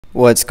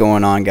What's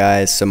going on,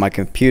 guys? So my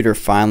computer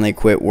finally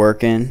quit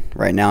working.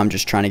 Right now I'm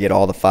just trying to get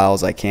all the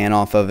files I can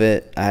off of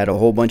it. I had a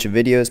whole bunch of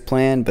videos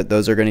planned, but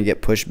those are going to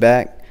get pushed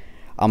back.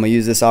 I'm going to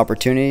use this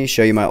opportunity to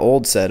show you my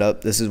old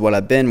setup. This is what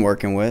I've been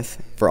working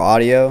with for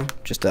audio.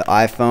 Just an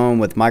iPhone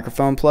with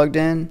microphone plugged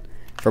in.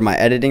 For my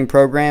editing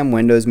program,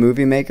 Windows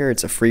Movie Maker,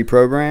 it's a free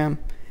program.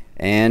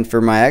 And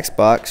for my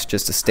Xbox,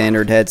 just a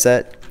standard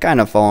headset, kind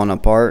of falling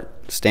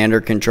apart,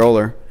 standard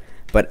controller.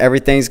 But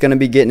everything's going to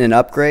be getting an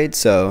upgrade,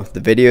 so the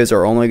videos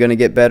are only going to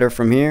get better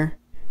from here.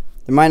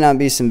 There might not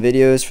be some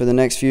videos for the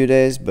next few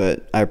days,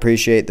 but I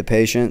appreciate the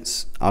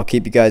patience. I'll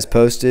keep you guys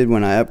posted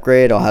when I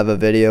upgrade. I'll have a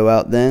video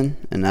out then,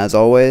 and as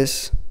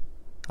always,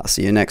 I'll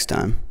see you next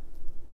time.